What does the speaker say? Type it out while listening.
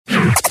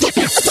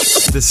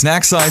The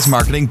Snack Size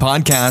Marketing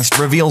Podcast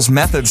reveals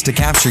methods to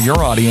capture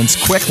your audience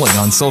quickly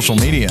on social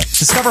media.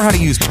 Discover how to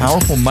use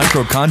powerful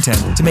micro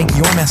content to make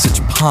your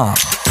message pop.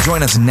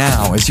 Join us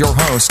now as your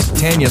host,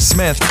 Tanya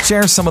Smith,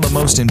 shares some of the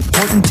most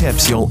important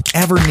tips you'll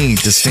ever need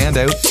to stand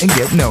out and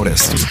get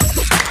noticed.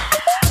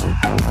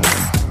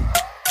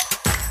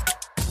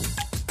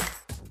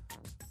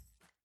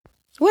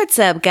 What's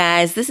up,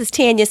 guys? This is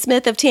Tanya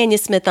Smith of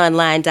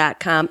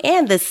TanyaSmithOnline.com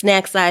and the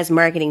Snack Size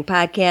Marketing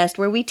Podcast,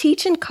 where we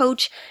teach and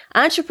coach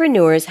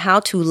entrepreneurs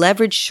how to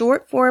leverage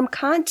short-form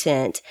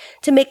content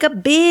to make a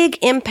big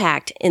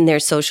impact in their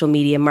social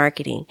media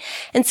marketing.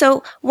 And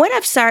so what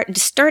I've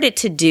started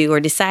to do or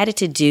decided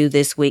to do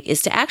this week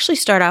is to actually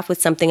start off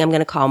with something I'm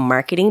going to call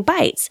Marketing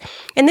Bites.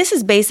 And this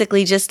is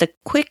basically just a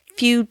quick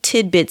few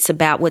tidbits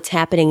about what's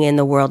happening in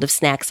the world of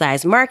snack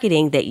size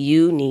marketing that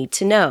you need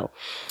to know.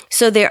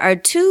 So there are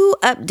two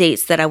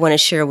updates that I want to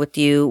share with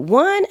you.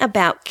 One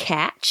about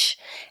Catch,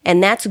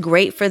 and that's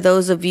great for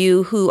those of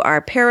you who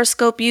are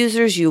Periscope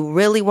users. You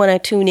really want to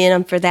tune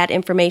in for that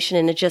information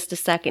in just a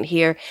second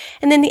here.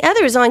 And then the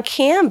other is on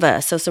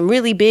Canva. So some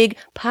really big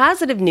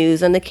positive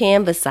news on the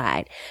Canva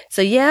side.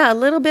 So yeah, a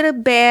little bit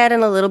of bad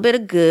and a little bit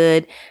of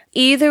good.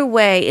 Either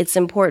way, it's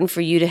important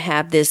for you to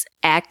have this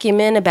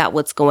acumen about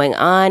what's going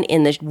on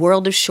in the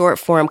world of short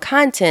form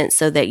content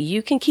so that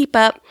you can keep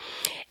up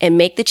and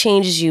make the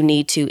changes you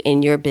need to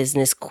in your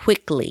business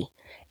quickly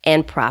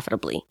and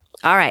profitably.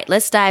 All right,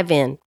 let's dive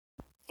in.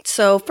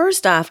 So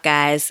first off,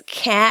 guys,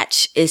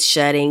 Catch is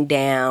shutting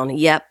down.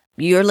 Yep.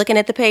 You're looking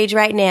at the page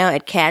right now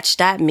at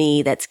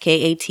catch.me. That's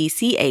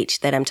Katch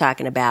that I'm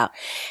talking about.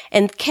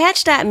 And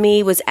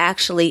catch.me was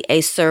actually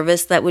a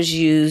service that was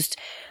used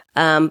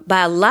by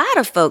a lot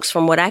of folks,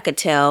 from what I could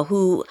tell,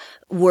 who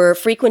were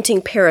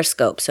frequenting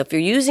Periscope. So if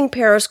you're using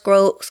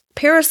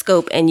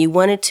Periscope and you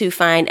wanted to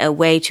find a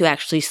way to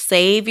actually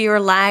save your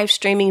live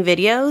streaming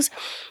videos,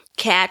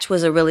 Catch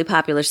was a really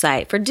popular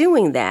site for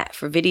doing that,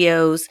 for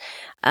videos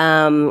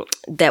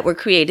that were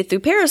created through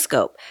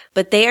Periscope.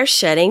 But they are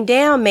shutting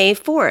down May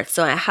 4th.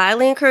 So I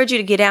highly encourage you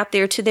to get out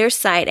there to their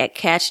site at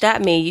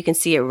catch.me. You can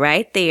see it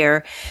right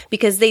there,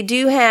 because they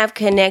do have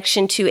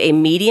connection to a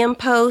Medium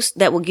post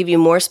that will give you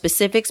more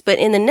specifics. But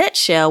in the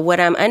nutshell, what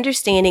I'm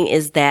understanding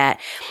is that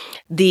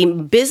the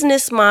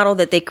business model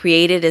that they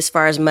created as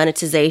far as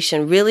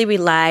monetization really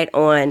relied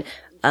on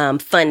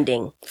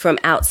funding from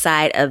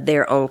outside of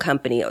their own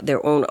company,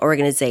 their own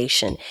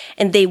organization.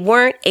 And they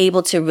weren't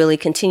able to really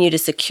continue to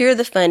secure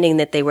the funding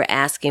that they were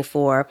asking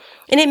for.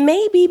 And it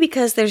may be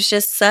because there's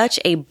just such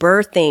a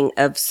birthing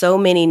of so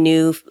many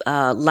new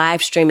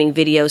live streaming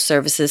video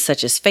services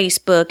such as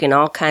Facebook and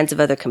all kinds of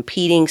other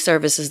competing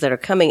services that are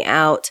coming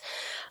out.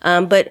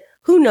 But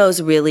who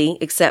knows really,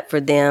 except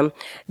for them?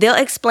 They'll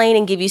explain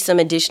and give you some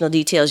additional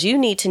details you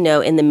need to know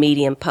in the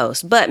Medium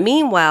post. But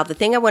meanwhile, the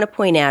thing I want to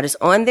point out is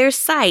on their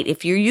site,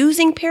 if you're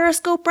using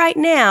Periscope right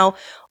now,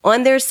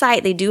 on their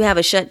site, they do have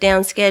a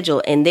shutdown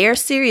schedule, and they're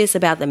serious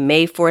about the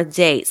May 4th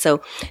date.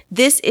 So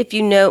this, if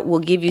you know, will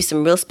give you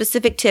some real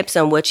specific tips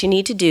on what you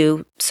need to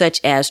do, such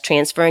as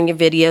transferring your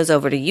videos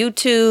over to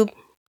YouTube.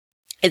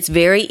 It's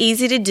very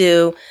easy to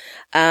do.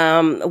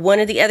 One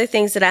of the other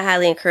things that I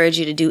highly encourage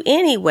you to do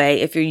anyway,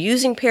 if you're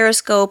using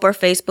Periscope or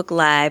Facebook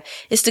Live,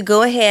 is to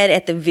go ahead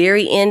at the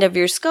very end of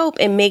your scope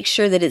and make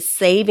sure that it's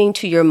saving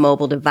to your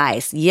mobile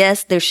device.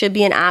 Yes, there should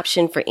be an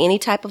option for any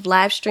type of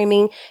live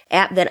streaming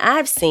app that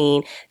I've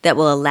seen that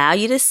will allow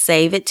you to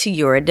save it to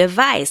your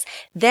device.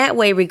 That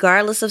way,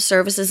 regardless of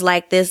services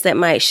like this that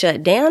might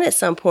shut down at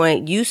some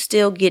point, you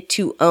still get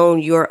to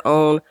own your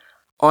own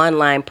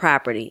online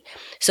property.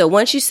 So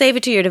once you save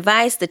it to your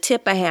device, the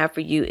tip I have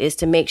for you is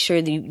to make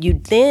sure that you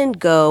then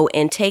go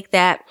and take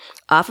that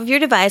off of your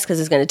device, because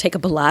it's going to take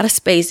up a lot of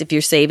space if you're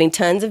saving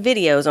tons of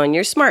videos on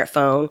your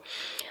smartphone,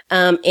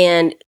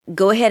 and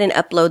go ahead and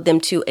upload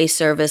them to a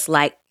service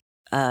like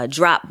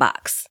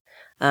Dropbox.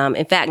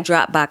 In fact,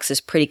 Dropbox is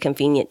pretty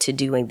convenient to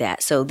doing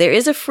that. So there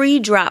is a free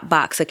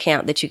Dropbox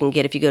account that you can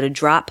get if you go to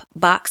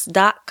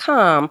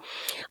dropbox.com,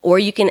 or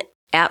you can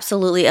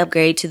absolutely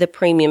upgrade to the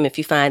premium if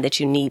you find that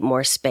you need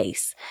more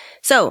space.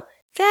 So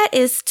that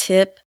is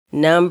tip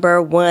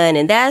number 1.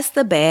 And that's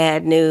the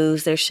bad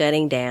news. They're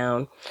shutting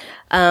down.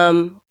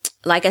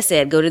 Like I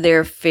said, go to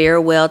their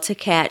Farewell to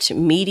Catch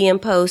Medium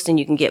post and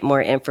you can get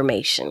more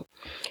information.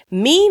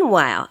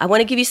 Meanwhile, I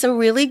want to give you some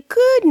really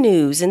good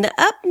news. And the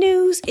up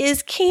news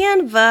is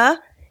Canva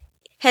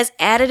has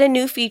added a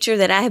new feature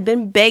that I have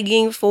been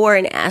begging for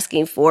and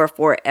asking for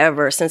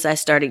forever since I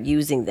started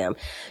using them.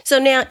 So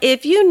now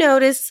if you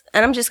notice,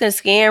 and I'm just going to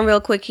scan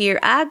real quick here,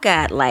 I've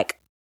got like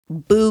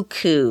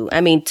buku.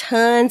 I mean,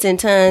 tons and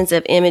tons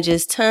of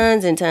images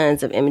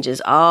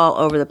all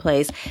over the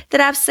place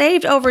that I've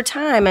saved over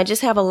time. I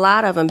just have a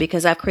lot of them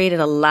because I've created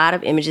a lot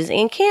of images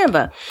in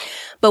Canva.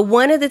 But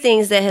one of the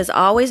things that has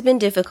always been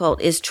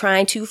difficult is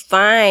trying to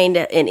find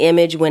an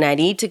image when I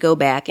need to go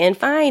back and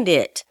find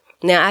it.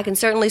 Now, I can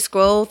certainly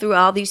scroll through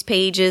all these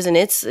pages and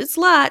it's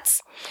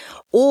lots.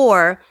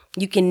 Or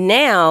you can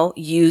now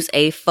use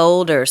a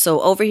folder.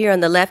 So over here on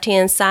the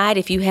left-hand side,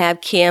 if you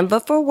have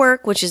Canva for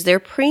Work, which is their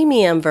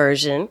premium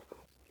version,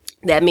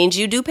 That means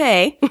you do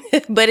pay,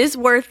 but it's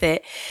worth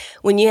it.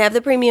 When you have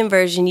the premium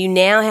version, you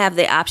now have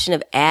the option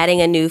of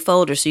adding a new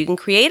folder. So you can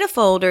create a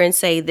folder and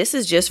say, this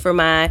is just for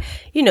my,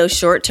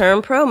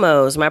 short-term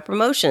promos, my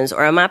promotions,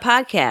 or my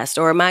podcast,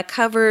 or my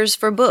covers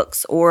for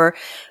books, or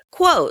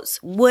quotes,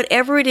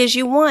 whatever it is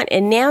you want.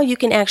 And now you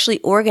can actually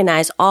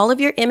organize all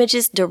of your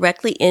images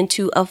directly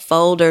into a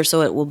folder.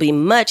 So it will be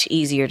much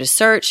easier to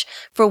search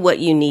for what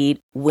you need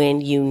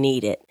when you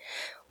need it.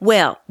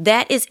 Well,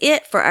 that is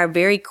it for our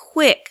very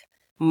quick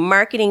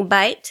marketing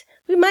bite.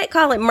 We might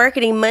call it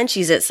marketing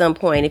munchies at some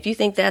point if you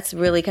think that's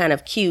really kind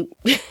of cute,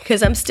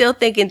 because I'm still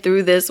thinking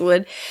through this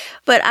one.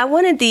 But I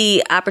wanted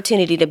the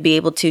opportunity to be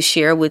able to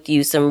share with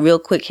you some real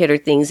quick hitter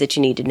things that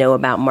you need to know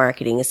about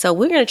marketing. And so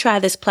we're going to try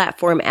this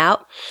platform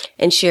out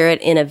and share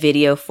it in a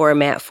video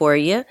format for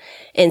you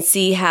and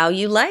see how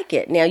you like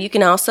it. Now, you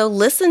can also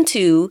listen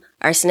to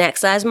our Snack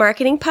Size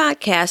Marketing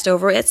podcast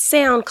over at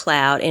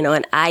SoundCloud and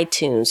on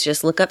iTunes.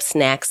 Just look up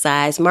Snack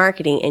Size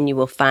Marketing and you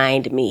will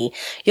find me.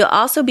 You'll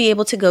also be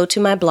able to go to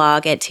my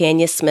blog at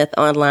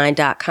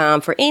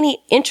TanyaSmithOnline.com for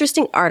any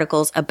interesting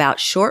articles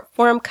about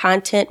short-form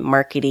content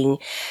marketing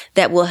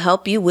that will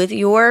help you with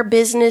your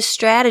business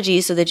strategy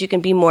so that you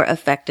can be more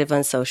effective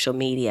on social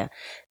media.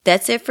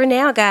 That's it for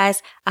now,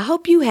 guys. I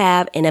hope you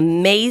have an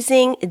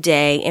amazing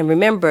day. And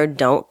remember,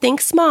 don't think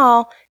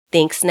small,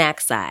 think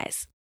snack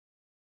size.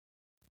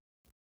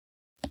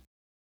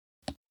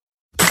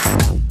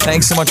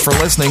 Thanks so much for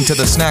listening to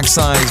the Snack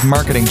Size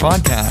Marketing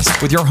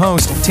Podcast with your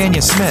host,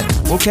 Tanya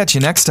Smith. We'll catch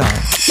you next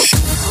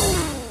time.